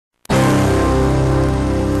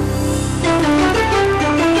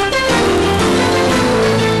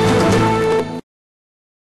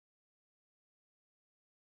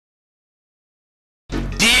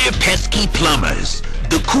Promise.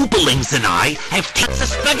 The Koopalings and I have taken the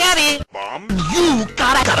spaghetti. Bomb? You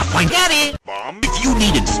gotta find spaghetti. Bomb? If you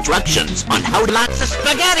need instructions on how to lots of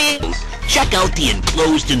spaghetti, check out the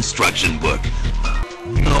enclosed instruction book.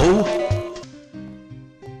 No?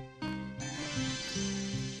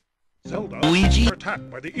 Zelda Luigi? are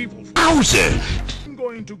attacked by the evil force. Bowser! I'm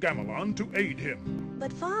going to Gamelon to aid him.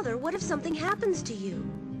 But Father, what if something happens to you?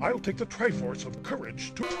 I'll take the Triforce of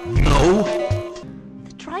Courage to No?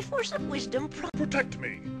 The Triforce of Wisdom protect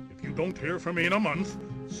me. If you don't hear from me in a month,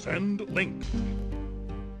 send Link.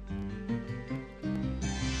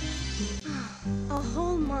 A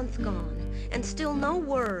whole month gone, and still no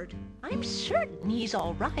word. I'm certain he's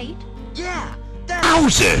all right. Yeah, that's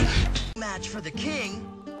Bowser! a match for the king.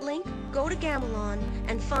 Link, go to Gamelon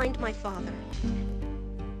and find my father.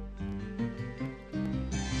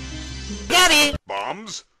 Spaghetti!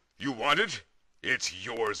 Bombs? You want it? It's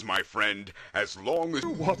yours, my friend, as long as...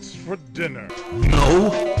 What's for dinner?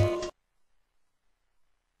 No?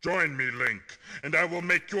 Join me, Link, and I will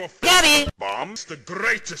make your Spaghetti! Bombs the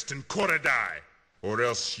greatest in Koridai, or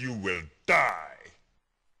else you will die.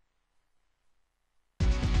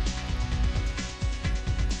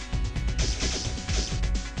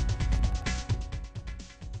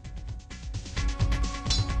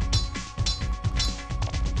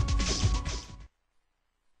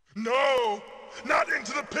 No! Not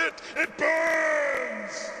into the pit! It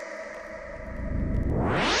burns!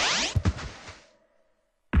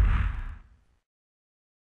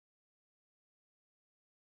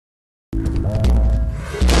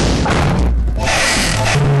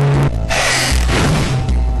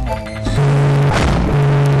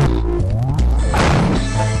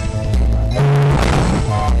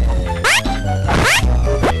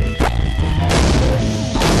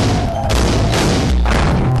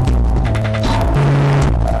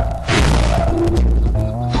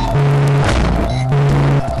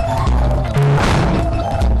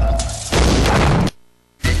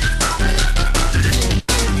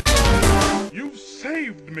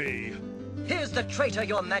 Here's the traitor,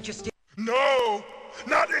 your majesty. No!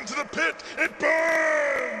 Not into the pit! It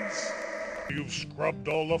burns! You've scrubbed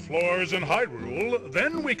all the floors in Hyrule,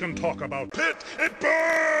 then we can talk about pit! It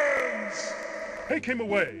burns! Hey, came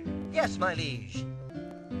away. Yes, my liege.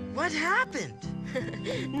 What happened?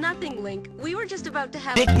 Nothing, Link. We were just about to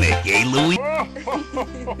have... Picnic, eh, Louie?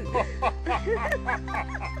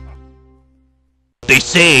 They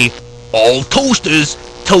say all toasters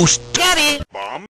toast